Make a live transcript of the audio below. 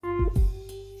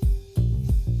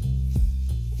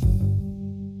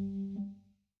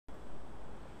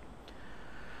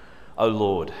O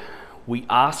Lord, we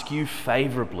ask you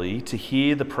favourably to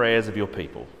hear the prayers of your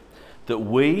people, that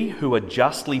we who are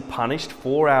justly punished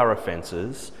for our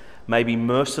offences may be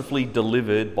mercifully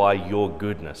delivered by your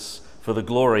goodness, for the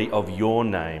glory of your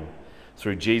name,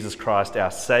 through Jesus Christ our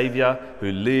Saviour,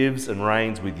 who lives and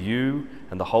reigns with you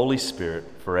and the Holy Spirit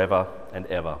forever and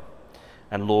ever.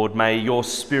 And Lord, may your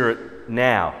Spirit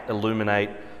now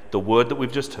illuminate the word that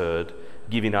we've just heard,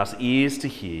 giving us ears to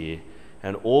hear,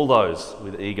 and all those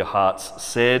with eager hearts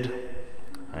said,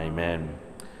 Amen.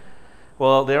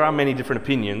 Well, there are many different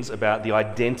opinions about the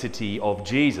identity of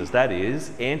Jesus. That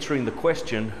is, answering the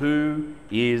question, who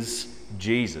is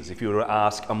Jesus? If you were to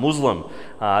ask a Muslim,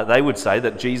 they would say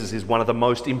that Jesus is one of the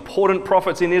most important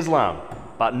prophets in Islam,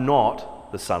 but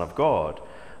not the Son of God.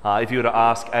 If you were to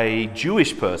ask a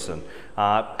Jewish person,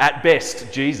 at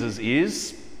best, Jesus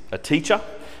is a teacher.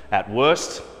 At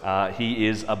worst, he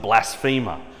is a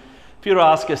blasphemer. If you were to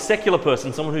ask a secular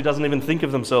person, someone who doesn't even think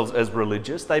of themselves as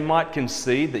religious, they might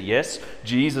concede that yes,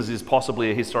 Jesus is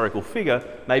possibly a historical figure,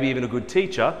 maybe even a good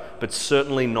teacher, but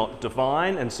certainly not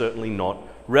divine and certainly not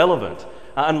relevant.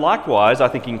 And likewise, I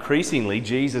think increasingly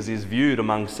Jesus is viewed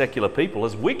among secular people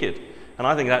as wicked. And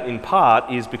I think that in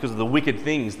part is because of the wicked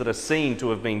things that are seen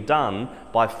to have been done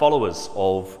by followers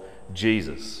of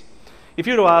Jesus. If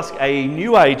you were to ask a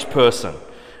New Age person,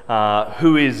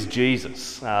 who is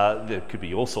Jesus? There could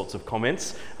be all sorts of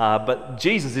comments, but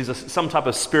Jesus is some type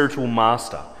of spiritual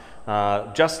master,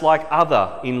 just like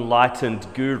other enlightened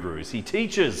gurus. He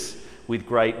teaches with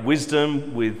great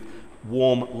wisdom, with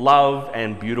warm love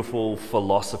and beautiful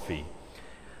philosophy.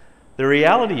 The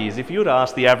reality is, if you were to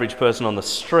ask the average person on the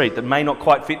street that may not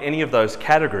quite fit any of those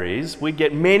categories, we'd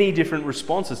get many different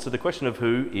responses to the question of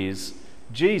who is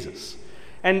Jesus.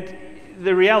 And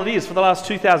the reality is, for the last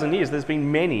 2,000 years, there's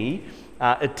been many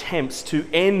attempts to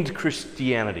end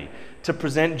Christianity, to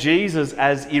present Jesus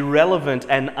as irrelevant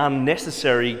and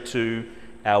unnecessary to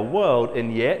our world,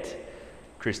 and yet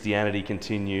Christianity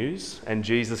continues, and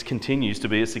Jesus continues to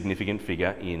be a significant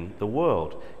figure in the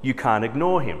world. You can't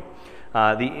ignore him.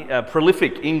 The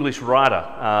prolific English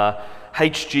writer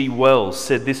H.G. Wells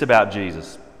said this about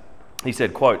Jesus. He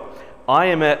said, quote, "I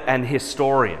am an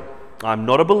historian. I'm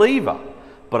not a believer,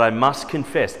 but I must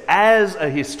confess, as a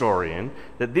historian,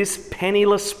 that this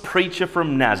penniless preacher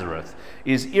from Nazareth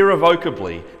is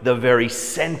irrevocably the very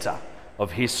centre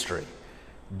of history.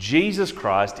 Jesus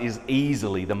Christ is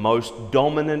easily the most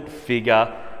dominant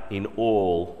figure in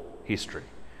all history."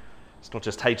 It's not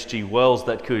just H.G. Wells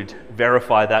that could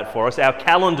verify that for us. Our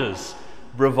calendars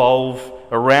revolve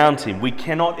around him. We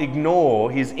cannot ignore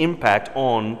his impact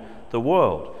on the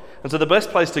world. And so the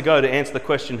best place to go to answer the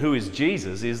question, who is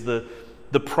Jesus, is the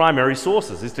primary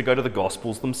sources, is to go to the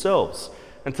Gospels themselves.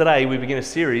 And today we begin a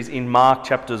series in Mark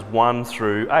chapters 1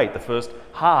 through 8, the first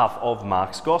half of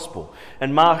Mark's Gospel.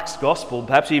 And Mark's Gospel,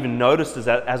 perhaps you even noticed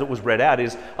as it was read out,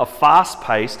 is a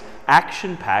fast-paced,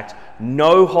 action-packed,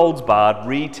 no-holds-barred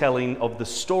retelling of the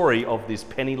story of this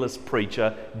penniless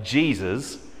preacher,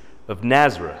 Jesus of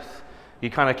Nazareth. You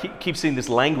kind of keep seeing this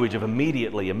language of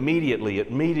immediately.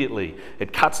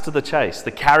 It cuts to the chase.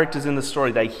 The characters in the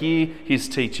story, they hear his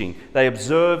teaching, they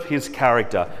observe his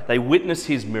character, they witness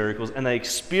his miracles, and they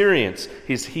experience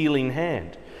his healing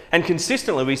hand. And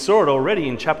consistently, we saw it already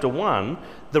in chapter 1,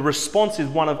 the response is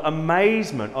one of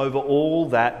amazement over all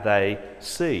that they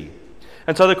see.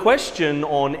 And so the question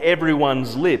on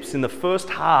everyone's lips in the first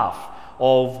half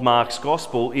of Mark's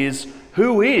Gospel is,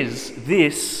 who is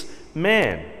this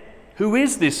man? Who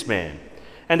is this man?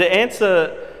 And the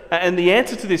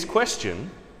answer to this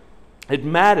question, it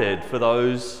mattered for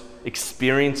those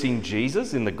experiencing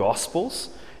Jesus in the Gospels.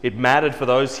 It mattered for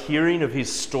those hearing of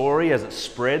his story as it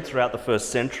spread throughout the first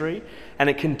century. And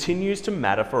it continues to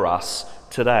matter for us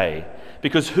today.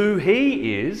 Because who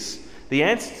he is, the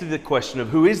answer to the question of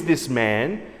who is this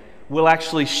man, will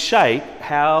actually shape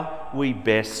how we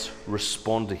best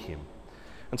respond to him.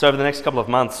 And so over the next couple of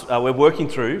months, we're working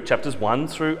through chapters 1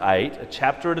 through 8, a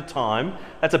chapter at a time.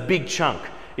 That's a big chunk.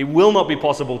 It will not be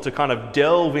possible to kind of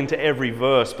delve into every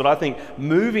verse, but I think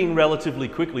moving relatively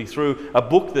quickly through a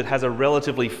book that has a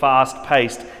relatively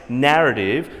fast-paced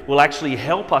narrative will actually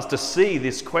help us to see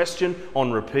this question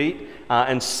on repeat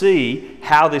and see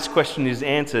how this question is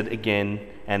answered again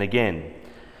and again.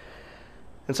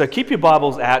 And so keep your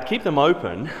Bibles out, keep them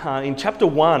open. In chapter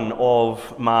 1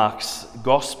 of Mark's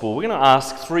Gospel, we're going to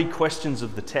ask 3 questions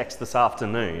of the text this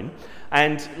afternoon.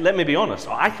 And let me be honest,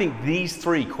 I think these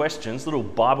 3 questions, little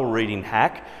Bible reading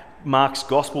hack, Mark's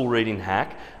Gospel reading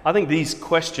hack, I think these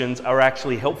questions are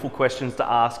actually helpful questions to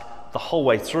ask the whole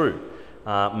way through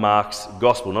Mark's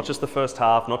Gospel. Not just the first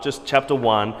half, not just chapter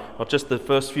 1, not just the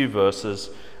first few verses,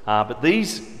 but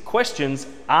these questions,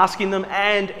 asking them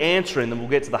and answering them. We'll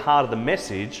get to the heart of the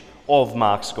message of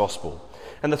Mark's Gospel.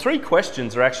 And the three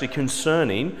questions are actually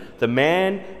concerning the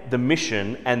man, the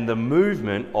mission, and the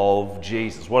movement of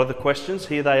Jesus. What are the questions?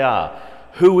 Here they are.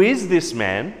 Who is this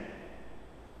man?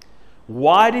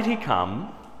 Why did he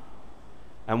come?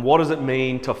 And what does it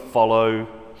mean to follow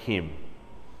him?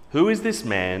 Who is this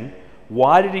man?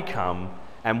 Why did he come?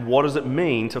 And what does it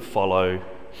mean to follow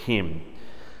him?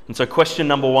 And so question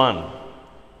number one,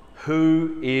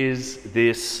 who is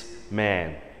this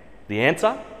man? The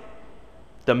answer?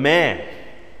 The man.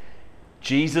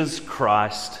 Jesus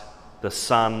Christ, the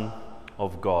Son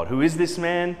of God. Who is this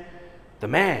man? The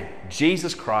man.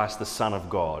 Jesus Christ, the Son of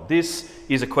God. This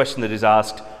is a question that is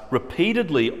asked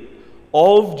repeatedly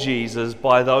of Jesus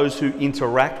by those who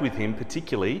interact with him,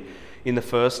 particularly in the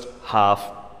first half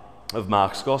of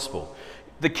Mark's Gospel.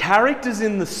 The characters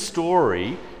in the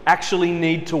story actually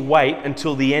need to wait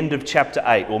until the end of chapter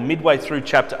 8, or midway through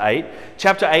chapter 8.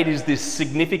 Chapter 8 is this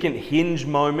significant hinge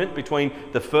moment between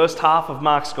the first half of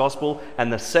Mark's Gospel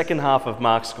and the second half of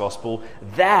Mark's Gospel.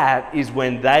 That is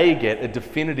when they get a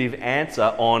definitive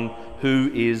answer on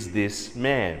who is this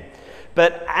man.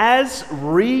 But as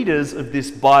readers of this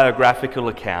biographical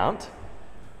account,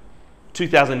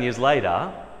 2,000 years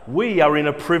later, we are in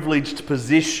a privileged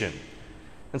position.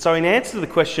 And so in answer to the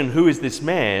question, who is this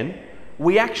man,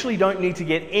 we actually don't need to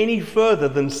get any further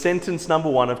than sentence number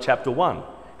 1 of chapter 1.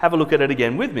 Have a look at it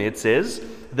again with me. It says,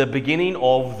 the beginning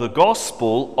of the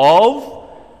gospel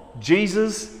of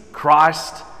Jesus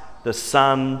Christ, the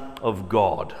Son of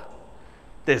God.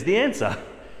 There's the answer.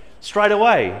 Straight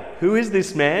away, who is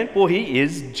this man? Well, he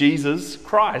is Jesus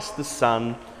Christ, the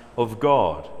Son of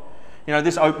God. You know,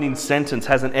 this opening sentence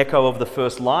has an echo of the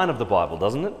first line of the Bible,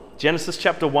 doesn't it? Genesis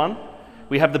chapter 1.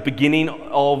 We have the beginning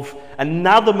of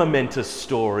another momentous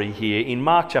story here in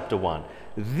Mark chapter 1.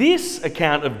 This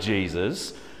account of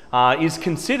Jesus is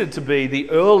considered to be the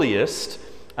earliest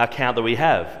account that we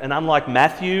have. And unlike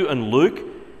Matthew and Luke,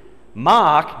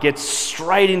 Mark gets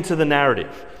straight into the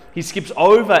narrative. He skips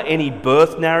over any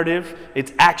birth narrative.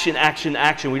 It's action, action,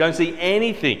 action. We don't see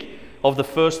anything of the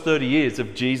first 30 years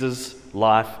of Jesus'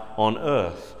 life on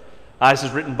earth. This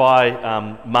is written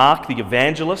by Mark, the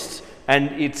evangelist, and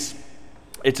it's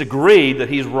agreed that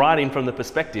he's writing from the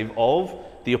perspective of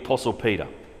the Apostle Peter.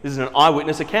 This is an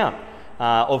eyewitness account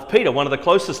of Peter, one of the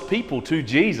closest people to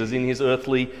Jesus in his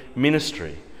earthly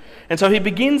ministry. And so he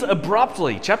begins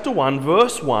abruptly, chapter 1,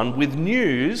 verse 1, with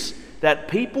news that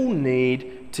people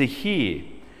need to hear.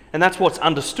 And that's what's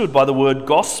understood by the word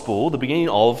gospel, the beginning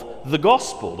of the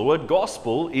gospel. The word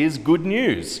gospel is good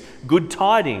news, good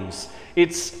tidings.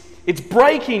 It's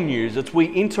breaking news. It's we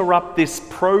interrupt this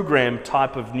program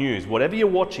type of news. Whatever you're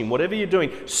watching, whatever you're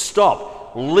doing,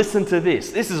 stop, listen to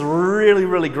this. This is really,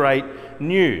 really great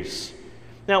news.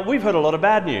 Now, we've heard a lot of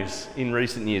bad news in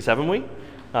recent years, haven't we?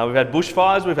 We've had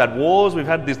bushfires, we've had wars, we've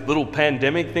had this little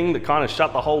pandemic thing that kind of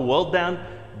shut the whole world down,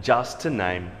 just to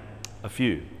name a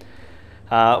few.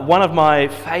 One of my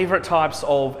favourite types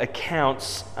of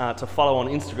accounts to follow on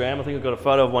Instagram, I think I've got a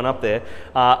photo of one up there,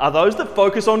 are those that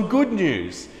focus on good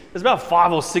news. There's about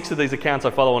 5 or 6 of these accounts I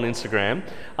follow on Instagram.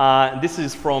 This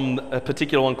is from a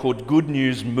particular one called Good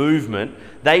News Movement.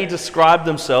 They describe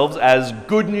themselves as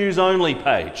good news only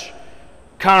page.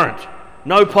 Current,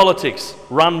 no politics,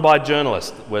 run by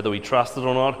journalists. Whether we trust it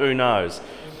or not, who knows.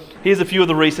 Here's a few of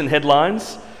the recent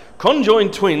headlines.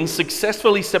 Conjoined twins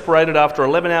successfully separated after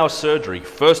 11-hour surgery,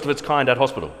 first of its kind at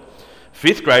hospital.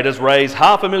 5th graders raise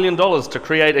 $500,000 to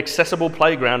create accessible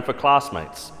playground for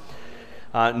classmates.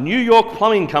 New York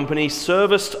plumbing company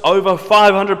serviced over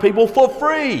 500 people for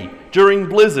free during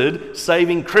blizzard,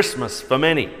 saving Christmas for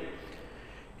many.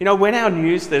 You know, when our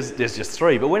news, there's just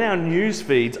 3, but when our news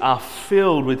feeds are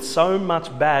filled with so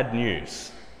much bad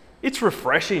news, it's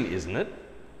refreshing, isn't it?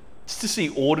 Just to see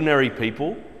ordinary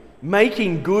people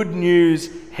making good news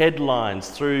headlines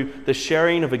through the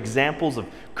sharing of examples of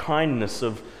kindness,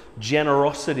 of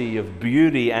generosity, of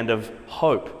beauty, and of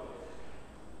hope,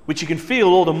 which you can feel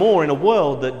all the more in a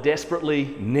world that desperately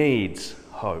needs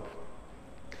hope.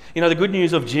 You know, the good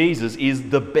news of Jesus is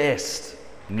the best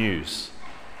news,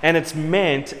 and it's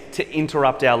meant to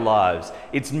interrupt our lives.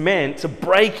 It's meant to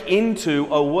break into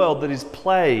a world that is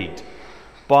plagued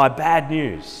by bad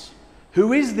news.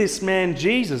 Who is this man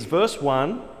Jesus? Verse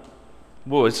 1,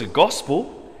 well, it's a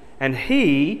gospel, and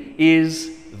he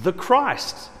is the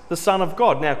Christ, the Son of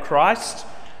God. Now, Christ,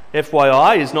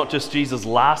 FYI, is not just Jesus'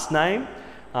 last name.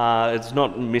 It's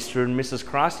not Mr. and Mrs.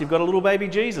 Christ. You've got a little baby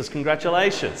Jesus.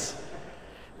 Congratulations.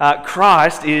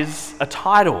 Christ is a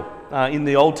title in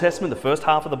the Old Testament, the first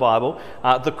half of the Bible.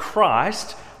 The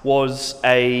Christ was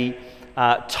a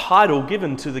title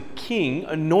given to the king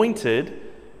anointed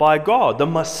by God, the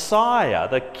Messiah,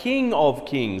 the King of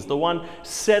Kings, the one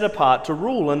set apart to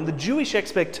rule. And the Jewish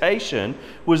expectation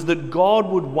was that God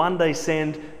would one day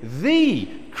send the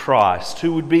Christ,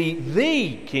 who would be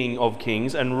the King of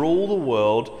Kings and rule the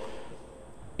world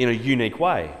in a unique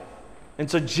way. And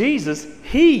so Jesus,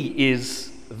 he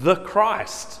is the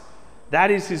Christ.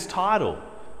 That is his title.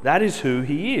 That is who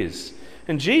he is.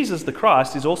 And Jesus, the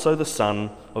Christ, is also the Son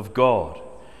of God.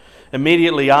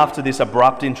 Immediately after this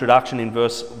abrupt introduction in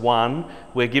verse 1,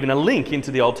 we're given a link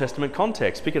into the Old Testament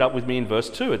context. Pick it up with me in verse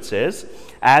 2. It says,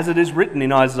 "As it is written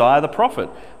in Isaiah the prophet,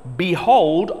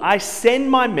 Behold, I send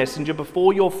my messenger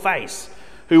before your face,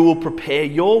 who will prepare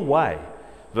your way."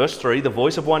 Verse 3, "The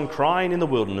voice of one crying in the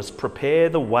wilderness, Prepare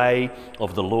the way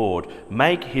of the Lord,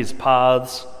 make his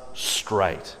paths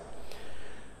straight."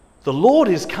 The Lord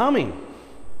is coming.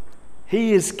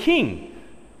 He is King.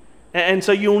 And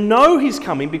so you'll know he's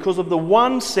coming because of the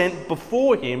one sent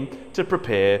before him to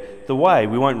prepare the way.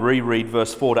 We won't reread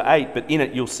verse 4 to 8, but in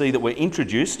it you'll see that we're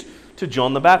introduced to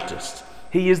John the Baptist.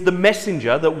 He is the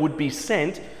messenger that would be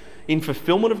sent in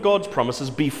fulfillment of God's promises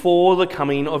before the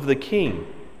coming of the king.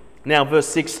 Now, verse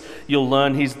 6, you'll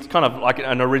learn he's kind of like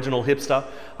an original hipster.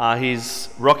 He's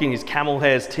rocking his camel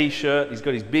hairs t-shirt. He's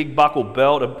got his big buckle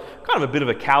belt, kind of a bit of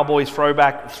a cowboy's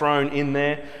throwback thrown in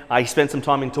there. He spent some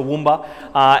time in Toowoomba.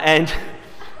 And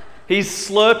he's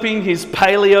slurping his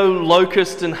paleo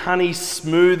locust and honey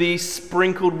smoothie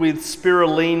sprinkled with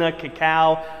spirulina,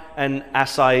 cacao, and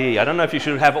acai. I don't know if you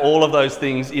should have all of those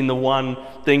things in the one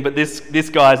thing, but this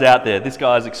guy's out there. This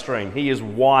guy's extreme. He is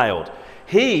wild.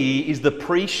 He is the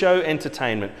pre-show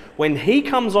entertainment. When he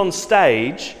comes on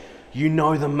stage, you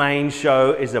know the main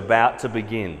show is about to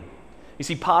begin. You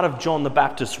see, part of John the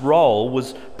Baptist's role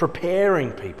was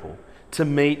preparing people to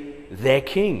meet their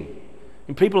king.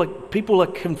 And people are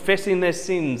confessing their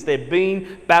sins, they're being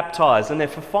baptized, and they're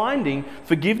finding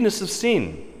forgiveness of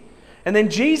sin. And then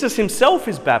Jesus himself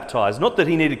is baptized, not that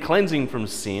he needed cleansing from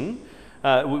sin.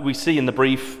 We see in the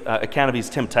brief account of his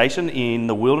temptation in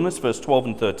the wilderness, verse 12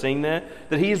 and 13 there,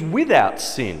 that he is without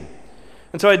sin.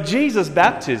 And so at Jesus'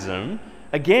 baptism,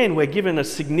 again, we're given a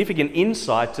significant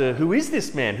insight to who is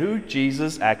this man, who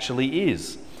Jesus actually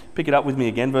is. Pick it up with me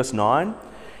again, verse 9.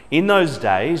 "In those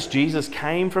days, Jesus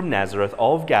came from Nazareth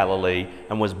of Galilee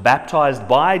and was baptized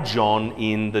by John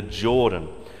in the Jordan.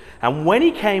 And when he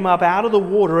came up out of the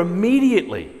water,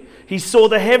 immediately he saw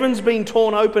the heavens being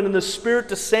torn open and the Spirit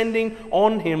descending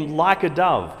on him like a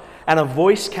dove. And a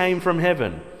voice came from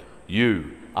heaven, 'You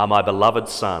are my beloved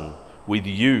Son. With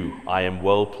you I am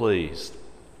well pleased.'"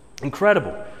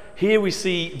 Incredible. Here we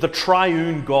see the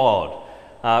triune God,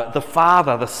 the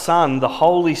Father, the Son, the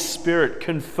Holy Spirit,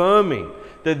 confirming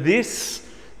that this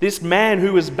man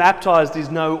who was baptized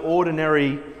is no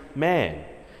ordinary man.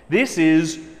 This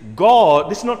is God.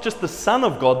 This is not just the Son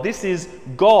of God. This is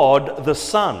God the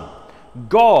Son.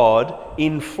 God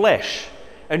in flesh,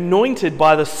 anointed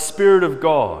by the Spirit of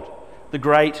God, the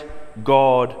great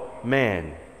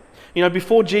God-man. You know,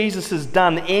 before Jesus has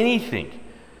done anything,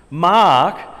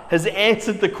 Mark has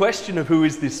answered the question of who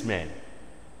is this man,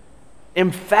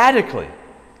 emphatically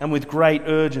and with great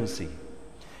urgency.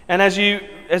 And as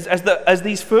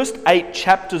these first 8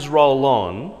 chapters roll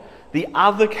on, the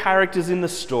other characters in the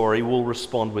story will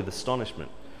respond with astonishment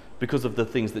because of the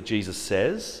things that Jesus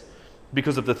says,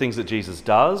 because of the things that Jesus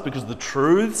does, because of the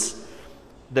truths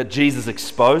that Jesus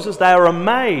exposes. They are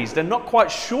amazed and not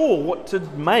quite sure what to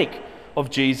make of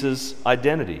Jesus'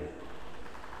 identity.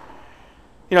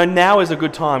 You know, now is a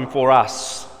good time for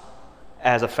us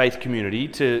as a faith community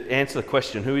to answer the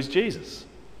question, who is Jesus?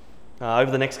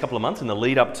 Over the next couple of months in the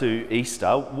lead up to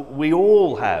Easter, we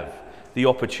all have the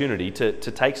opportunity to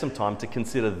take some time to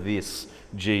consider this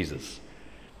Jesus.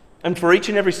 And for each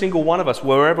and every single one of us,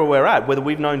 wherever we're at, whether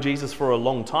we've known Jesus for a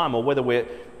long time or whether we're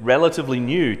relatively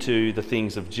new to the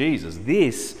things of Jesus,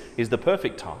 this is the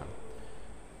perfect time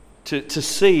to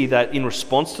see that in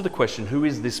response to the question, who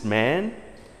is this man?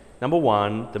 Number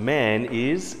one, the man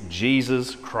is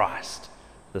Jesus Christ,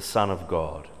 the Son of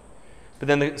God. But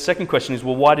then the second question is,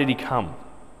 well, why did he come?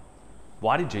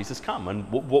 Why did Jesus come? And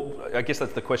I guess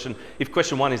that's the question. If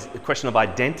question one is the question of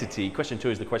identity, question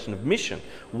two is the question of mission.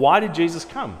 Why did Jesus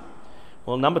come?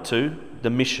 Well, number two,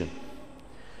 the mission.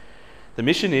 The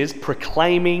mission is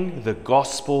proclaiming the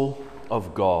gospel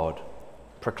of God.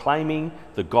 Proclaiming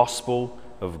the gospel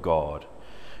of God.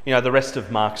 You know, the rest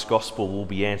of Mark's gospel will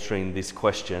be answering this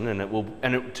question,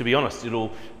 and to be honest,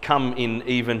 it'll come in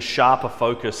even sharper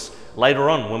focus later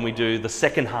on when we do the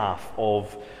second half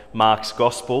of Mark's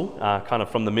gospel, kind of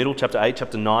from the middle, chapter 8,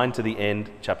 chapter 9 to the end,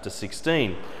 chapter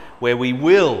 16, where we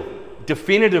will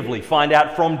definitively find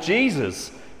out from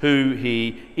Jesus who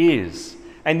he is.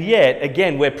 And yet,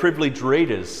 again, we're privileged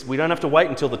readers. We don't have to wait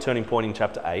until the turning point in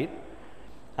chapter 8.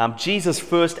 Jesus'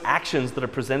 first actions that are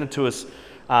presented to us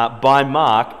by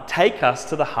Mark take us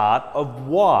to the heart of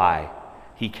why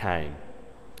he came.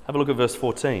 Have a look at verse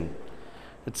 14.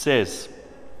 It says,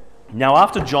 "Now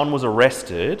after John was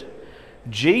arrested,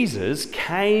 Jesus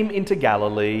came into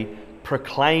Galilee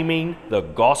proclaiming the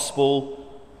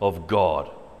gospel of God."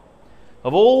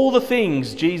 Of all the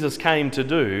things Jesus came to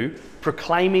do,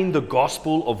 proclaiming the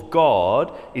gospel of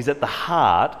God is at the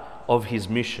heart of his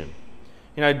mission.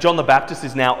 You know, John the Baptist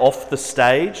is now off the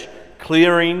stage,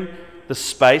 clearing the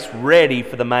space, ready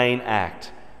for the main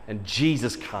act. And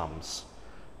Jesus comes,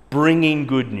 bringing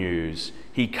good news.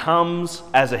 He comes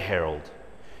as a herald.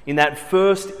 In that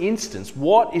first instance,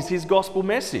 what is his gospel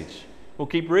message? We'll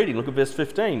keep reading. Look at verse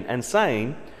 15. "And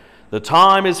saying, 'The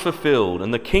time is fulfilled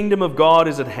and the kingdom of God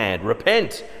is at hand.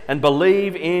 Repent and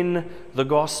believe in the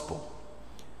gospel.'"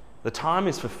 The time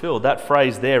is fulfilled. That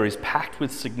phrase there is packed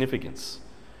with significance.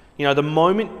 You know, the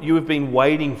moment you have been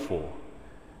waiting for,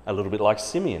 a little bit like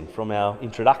Simeon from our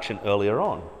introduction earlier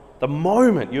on. The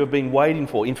moment you have been waiting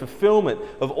for, in fulfillment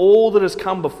of all that has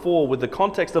come before, with the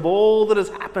context of all that has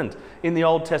happened in the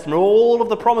Old Testament, all of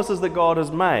the promises that God has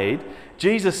made,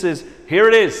 Jesus says, here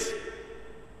it is.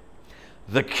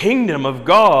 The kingdom of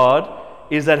God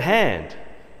is at hand.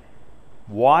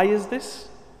 Why is this?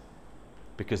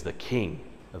 Because the king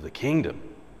of the kingdom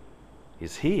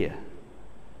is here.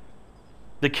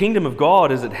 The kingdom of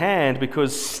God is at hand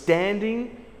because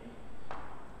standing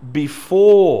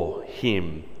before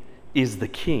him is the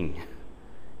King,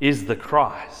 is the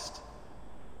Christ.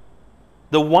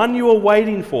 The one you are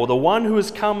waiting for, the one who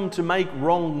has come to make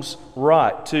wrongs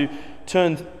right, to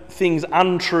turn things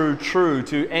untrue true,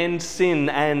 to end sin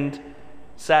and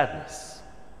sadness.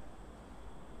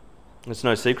 It's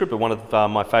no secret, but one of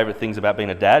my favourite things about being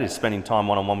a dad is spending time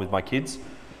one-on-one with my kids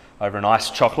over an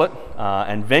iced chocolate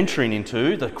and venturing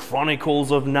into the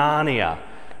Chronicles of Narnia.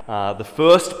 The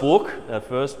first book,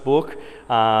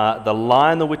 The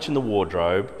Lion, the Witch and the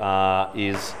Wardrobe,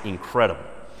 is incredible.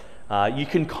 You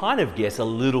can kind of guess a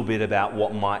little bit about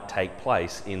what might take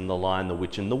place in The Lion, the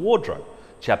Witch and the Wardrobe.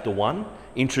 Chapter 1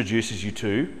 introduces you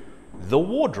to the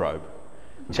wardrobe.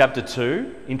 Chapter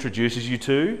 2 introduces you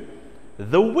to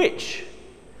the witch.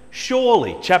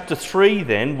 Surely chapter 3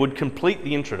 then would complete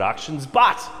the introductions,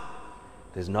 but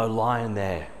there's no lion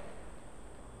there.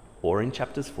 Or in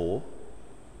chapters 4,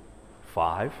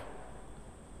 5,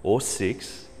 or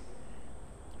 6.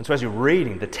 And so as you're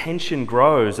reading, the tension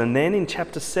grows. And then in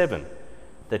chapter 7,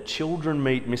 the children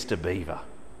meet Mr. Beaver.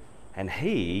 And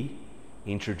he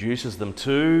introduces them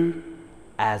to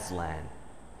Aslan,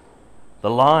 the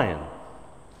lion.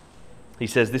 He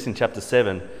says this in chapter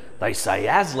 7, "They say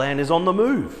Aslan is on the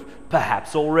move,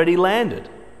 perhaps already landed."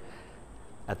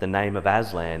 At the name of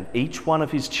Aslan, each one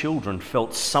of his children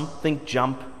felt something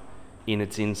jump in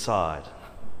its inside.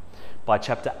 By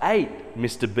chapter 8,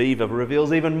 Mr. Beaver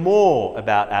reveals even more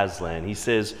about Aslan. He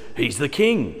says, "He's the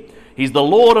king. He's the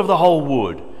lord of the whole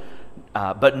wood.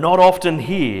 But not often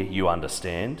here, you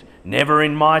understand. Never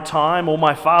in my time or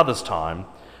my father's time.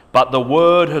 But the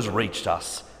word has reached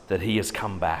us that he has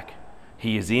come back.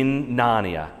 He is in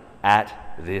Narnia at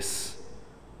this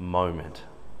moment."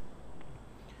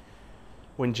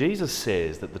 When Jesus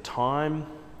says that the time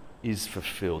is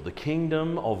fulfilled, the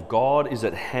kingdom of God is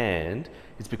at hand,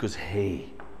 it's because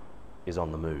he is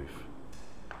on the move.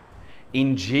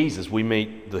 In Jesus, we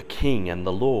meet the King and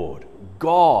the Lord.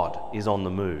 God is on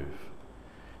the move.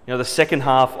 You know, the second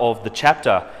half of the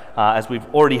chapter, as we've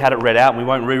already had it read out, and we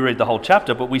won't reread the whole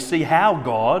chapter, but we see how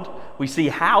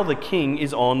the King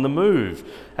is on the move.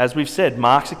 As we've said,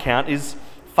 Mark's account is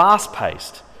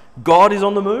fast-paced. God is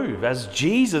on the move as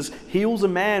Jesus heals a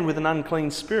man with an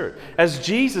unclean spirit, as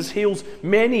Jesus heals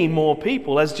many more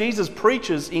people, as Jesus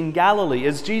preaches in Galilee,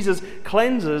 as Jesus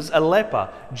cleanses a leper.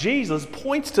 Jesus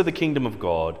points to the kingdom of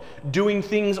God, doing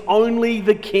things only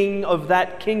the King of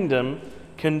that kingdom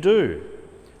can do.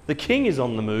 The King is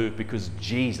on the move because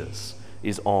Jesus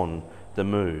is on the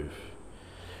move.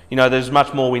 You know, there's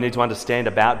much more we need to understand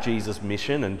about Jesus'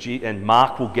 mission, and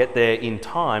Mark will get there in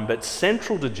time, but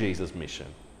central to Jesus' mission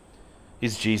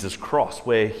is Jesus' cross,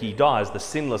 where he dies, the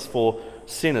sinless for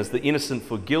sinners, the innocent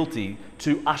for guilty,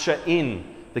 to usher in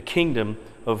the kingdom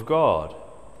of God.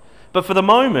 But for the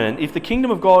moment, if the kingdom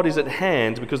of God is at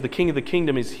hand because the King of the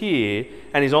kingdom is here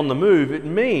and is on the move, it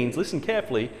means, listen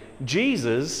carefully,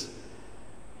 Jesus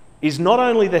is not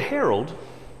only the herald,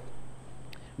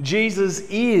 Jesus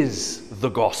is the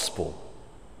gospel.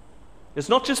 It's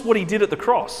not just what he did at the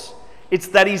cross, it's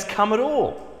that he's come at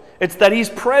all. It's that he's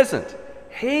present.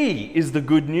 He is the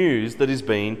good news that is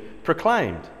being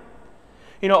proclaimed.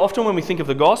 You know, often when we think of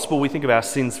the gospel, we think of our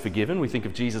sins forgiven. We think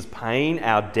of Jesus paying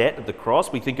our debt at the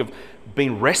cross. We think of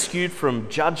being rescued from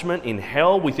judgment in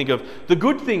hell. We think of the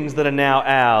good things that are now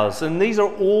ours. And these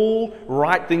are all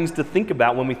right things to think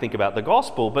about when we think about the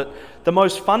gospel. But the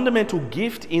most fundamental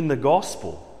gift in the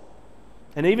gospel,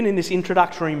 and even in this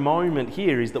introductory moment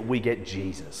here, is that we get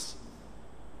Jesus.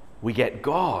 We get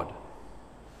God.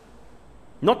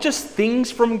 Not just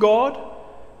things from God,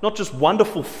 not just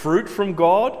wonderful fruit from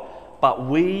God, but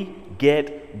we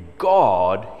get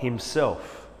God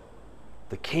himself.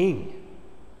 The King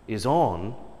is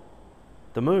on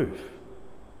the move.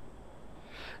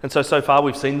 And so far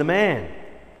we've seen the man,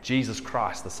 Jesus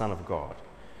Christ, the Son of God.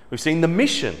 We've seen the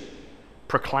mission,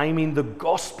 proclaiming the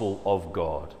gospel of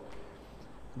God,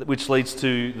 which leads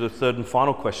to the third and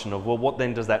final question of, well, what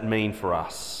then does that mean for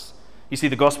us? You see,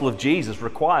 the gospel of Jesus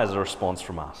requires a response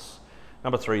from us.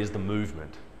 Number 3 is the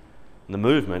movement. And the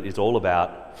movement is all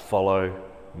about follow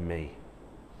me.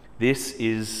 This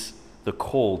is the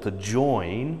call to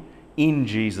join in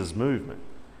Jesus' movement.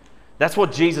 That's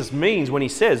what Jesus means when he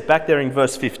says, back there in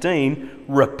verse 15,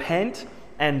 repent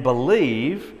and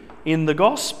believe in the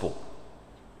gospel.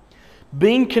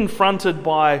 Being confronted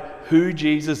by who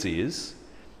Jesus is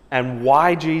and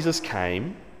why Jesus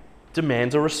came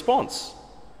demands a response.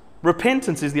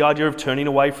 Repentance is the idea of turning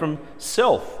away from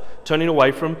self, turning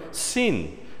away from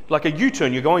sin. Like a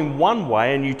U-turn, you're going one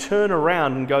way and you turn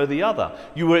around and go the other.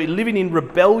 You were living in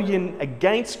rebellion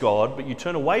against God, but you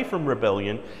turn away from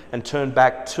rebellion and turn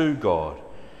back to God.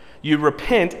 You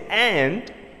repent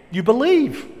and you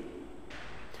believe.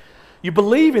 You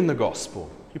believe in the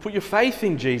gospel. You put your faith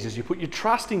in Jesus. You put your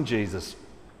trust in Jesus.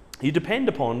 You depend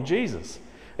upon Jesus.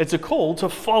 It's a call to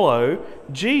follow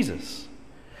Jesus.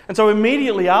 And so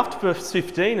immediately after verse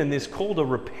 15 and this call to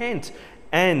repent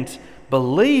and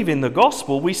believe in the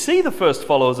gospel, we see the first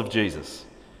followers of Jesus.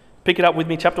 Pick it up with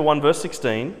me, chapter 1, verse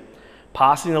 16.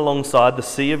 Passing alongside the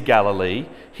Sea of Galilee,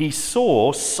 he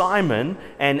saw Simon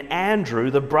and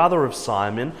Andrew, the brother of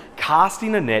Simon,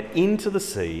 casting a net into the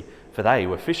sea, for they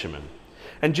were fishermen.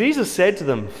 And Jesus said to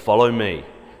them, "Follow me,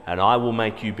 and I will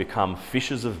make you become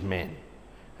fishers of men."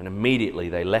 And immediately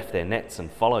they left their nets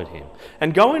and followed him.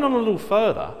 And going on a little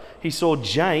further, he saw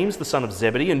James, the son of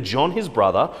Zebedee, and John, his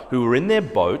brother, who were in their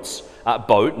boat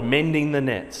mending the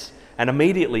nets. And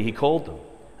immediately he called them.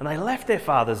 And they left their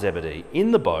father Zebedee in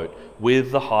the boat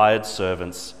with the hired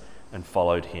servants and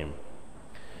followed him.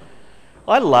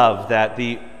 I love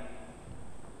the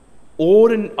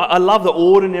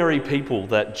ordinary people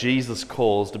that Jesus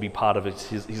calls to be part of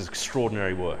his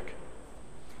extraordinary work.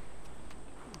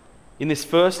 In this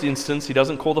first instance, he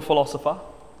doesn't call the philosopher,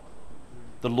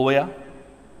 the lawyer,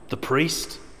 the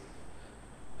priest.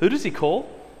 Who does he call?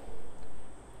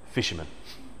 Fishermen.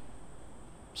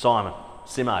 Simon,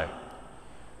 Simo,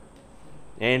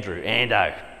 Andrew,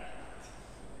 Ando,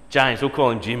 James, we'll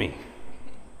call him Jimmy,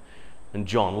 and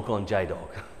John, we'll call him J-Dog.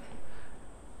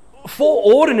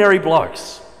 4 ordinary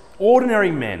blokes, ordinary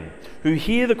men who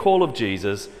hear the call of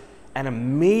Jesus, and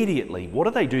immediately,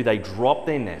 what do? They drop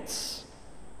their nets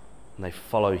and they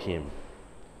follow him.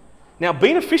 Now,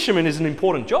 being a fisherman is an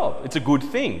important job. It's a good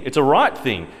thing. It's a right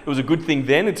thing. It was a good thing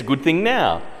then, it's a good thing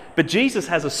now. But Jesus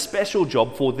has a special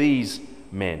job for these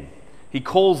men. He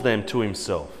calls them to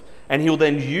himself, and he'll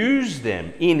then use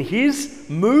them in his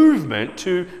movement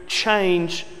to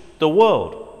change the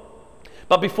world.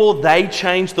 But before they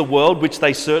change the world, which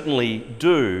they certainly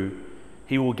do,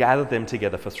 he will gather them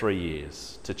together for 3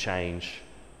 years to change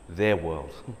their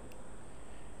world.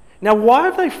 Now, why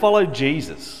have they followed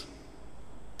Jesus?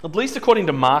 At least according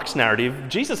to Mark's narrative,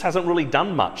 Jesus hasn't really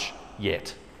done much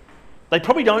yet. They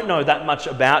probably don't know that much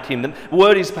about him. The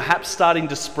word is perhaps starting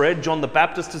to spread. John the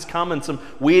Baptist has come and some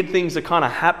weird things are kind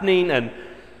of happening and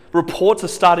reports are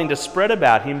starting to spread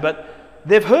about him, but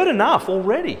they've heard enough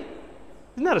already.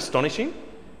 Isn't that astonishing?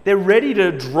 They're ready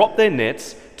to drop their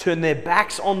nets, turn their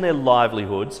backs on their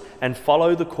livelihoods, and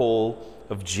follow the call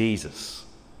of Jesus.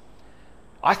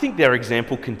 I think their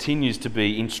example continues to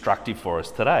be instructive for us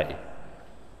today.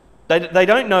 They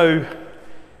don't know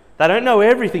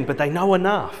everything, but they know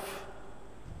enough.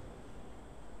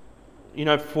 You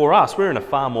know, for us, we're in a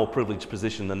far more privileged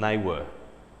position than they were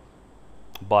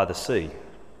by the sea,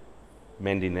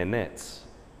 mending their nets.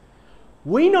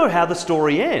 We know how the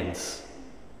story ends.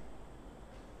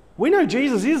 We know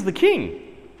Jesus is the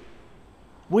King.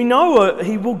 We know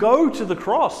he will go to the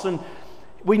cross, and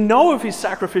we know of his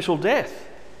sacrificial death.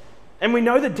 And we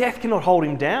know that death cannot hold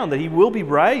him down, that he will be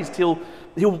raised, he'll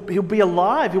be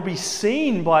alive, he'll be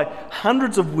seen by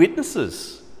hundreds of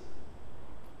witnesses.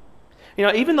 You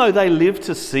know, even though they live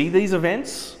to see these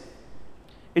events,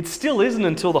 it still isn't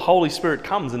until the Holy Spirit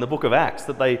comes in the book of Acts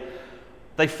that they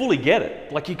fully get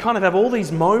it. Like, you kind of have all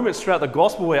these moments throughout the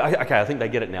gospel where, okay, I think they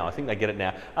get it now.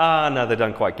 No, they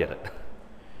don't quite get it.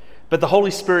 But the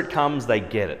Holy Spirit comes, they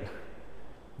get it.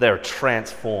 They're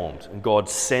transformed, and God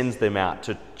sends them out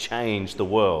to change the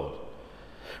world.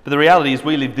 But the reality is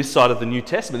we live this side of the New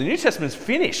Testament. The New Testament is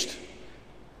finished.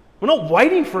 We're not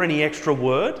waiting for any extra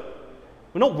word.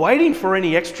 We're not waiting for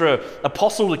any extra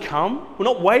apostle to come. We're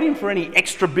not waiting for any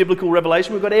extra biblical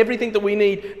revelation. We've got everything that we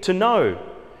need to know.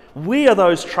 We are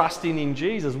those trusting in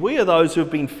Jesus. We are those who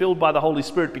have been filled by the Holy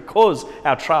Spirit because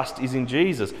our trust is in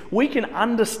Jesus. We can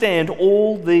understand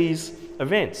all these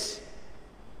events.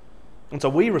 And so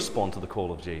we respond to the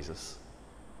call of Jesus.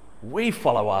 We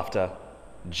follow after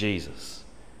Jesus.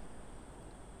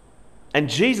 And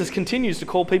Jesus continues to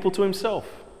call people to himself.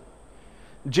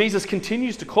 Jesus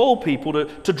continues to call people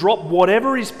to drop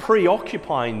whatever is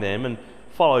preoccupying them and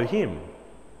follow him.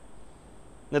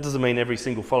 That doesn't mean every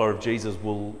single follower of Jesus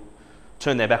will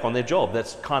turn their back on their job.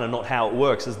 That's kind of not how it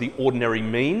works as the ordinary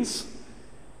means.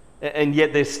 And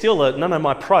yet there's still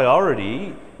my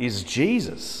priority is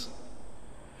Jesus.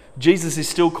 Jesus is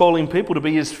still calling people to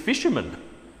be his fishermen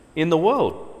in the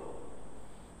world.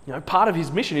 You know, part of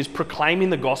his mission is proclaiming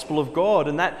the gospel of God,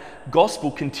 and that gospel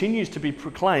continues to be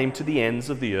proclaimed to the ends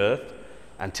of the earth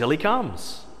until he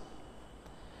comes.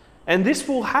 And this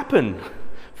will happen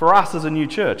for us as a new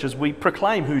church as we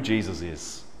proclaim who Jesus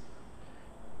is,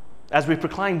 as we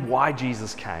proclaim why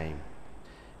Jesus came,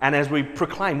 and as we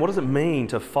proclaim what does it mean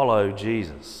to follow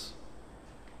Jesus.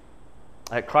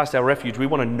 At Christ Our Refuge, we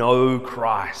want to know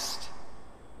Christ.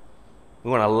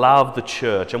 We want to love the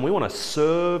church, and we want to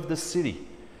serve the city.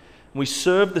 We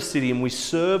serve the city and we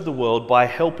serve the world by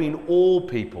helping all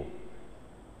people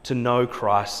to know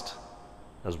Christ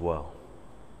as well.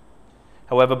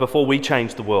 However, before we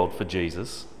change the world for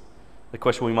Jesus, the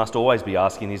question we must always be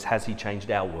asking is, has he changed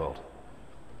our world?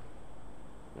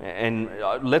 And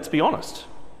let's be honest.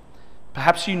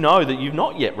 Perhaps you know that you've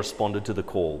not yet responded to the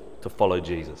call to follow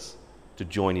Jesus, to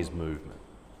join his movement.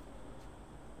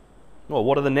 Well,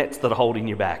 what are the nets that are holding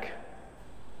you back?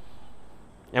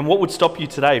 And what would stop you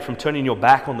today from turning your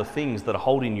back on the things that are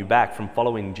holding you back from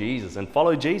following Jesus and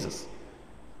follow Jesus,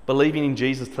 believing in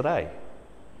Jesus today?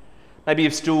 Maybe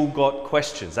you've still got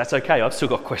questions. That's okay. I've still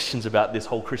got questions about this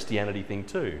whole Christianity thing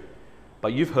too.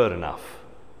 But you've heard enough.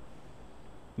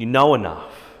 You know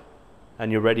enough. And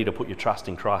you're ready to put your trust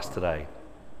in Christ today.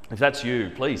 If that's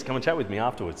you, please come and chat with me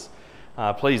afterwards.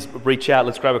 Please reach out.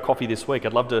 Let's grab a coffee this week.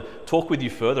 I'd love to talk with you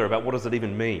further about what does it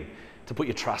even mean to put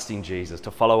your trust in Jesus,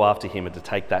 to follow after him, and to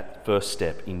take that first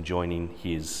step in joining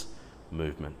his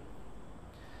movement.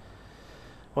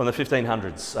 Well, in the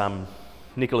 1500s,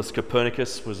 Nicholas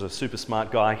Copernicus was a super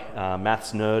smart guy,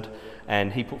 maths nerd,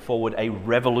 and he put forward a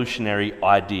revolutionary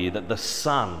idea that the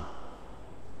sun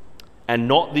and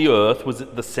not the earth was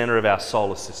at the center of our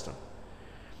solar system,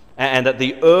 and that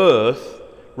the earth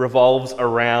revolves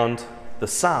around the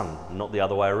sun, not the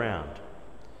other way around.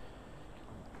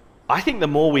 I think the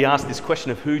more we ask this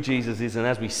question of who Jesus is, and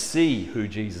as we see who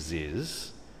Jesus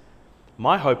is,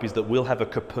 my hope is that we'll have a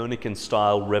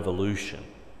Copernican-style revolution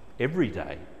every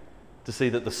day to see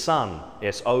that the Son,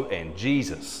 S-O-N,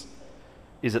 Jesus,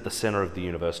 is at the center of the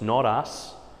universe, not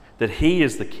us, that he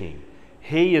is the King,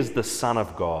 he is the Son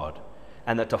of God,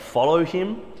 and that to follow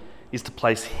him is to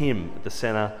place him at the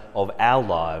center of our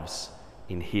lives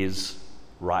in his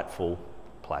rightful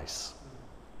place.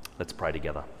 Let's pray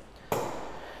together.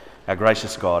 Our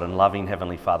gracious God and loving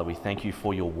Heavenly Father, we thank you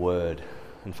for your word.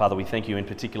 And Father, we thank you in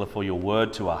particular for your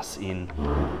word to us in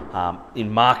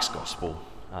Mark's gospel.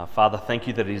 Father, thank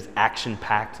you that it is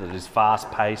action-packed, that it is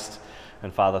fast-paced.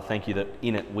 And Father, thank you that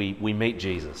in it we meet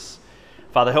Jesus.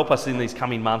 Father, help us in these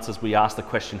coming months as we ask the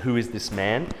question, who is this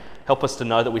man? Help us to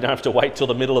know that we don't have to wait till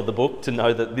the middle of the book to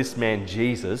know that this man,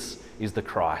 Jesus, is the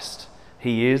Christ.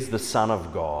 He is the Son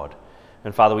of God.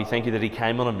 And Father, we thank you that he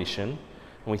came on a mission.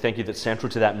 And we thank you that central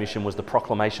to that mission was the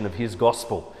proclamation of his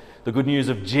gospel, the good news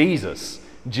of Jesus.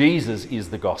 Jesus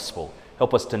is the gospel.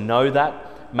 Help us to know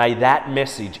that. May that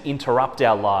message interrupt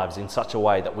our lives in such a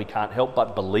way that we can't help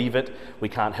but believe it. We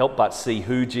can't help but see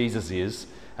who Jesus is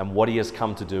and what he has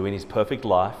come to do in his perfect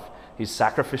life, his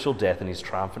sacrificial death and his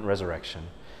triumphant resurrection.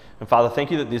 And Father, thank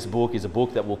you that this book is a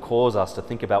book that will cause us to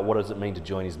think about what does it mean to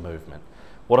join his movement?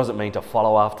 What does it mean to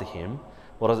follow after him?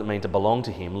 What does it mean to belong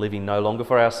to him, living no longer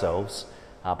for ourselves,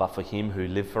 but for him who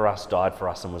lived for us, died for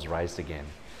us, and was raised again?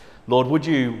 Lord, would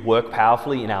you work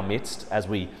powerfully in our midst as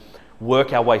we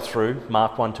work our way through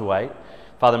Mark 1-8?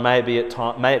 Father, may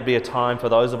it be a time for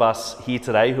those of us here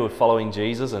today who are following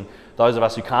Jesus, and those of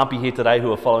us who can't be here today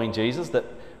who are following Jesus, that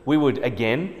we would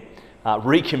again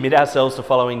recommit ourselves to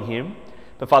following him.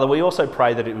 But Father, we also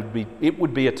pray that it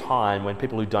would be a time when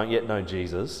people who don't yet know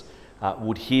Jesus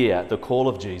would hear the call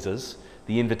of Jesus,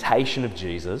 the invitation of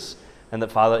Jesus, and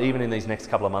that, Father, even in these next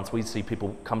couple of months, we see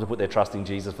people come to put their trust in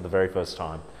Jesus for the very first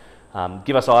time.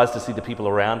 Give us eyes to see the people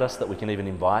around us that we can even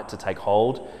invite to take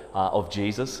hold of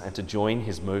Jesus and to join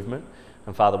his movement.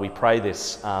 And Father, we pray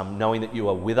this knowing that you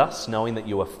are with us, knowing that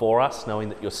you are for us, knowing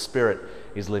that your Spirit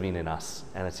is living in us.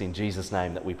 And it's in Jesus'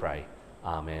 name that we pray.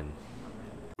 Amen.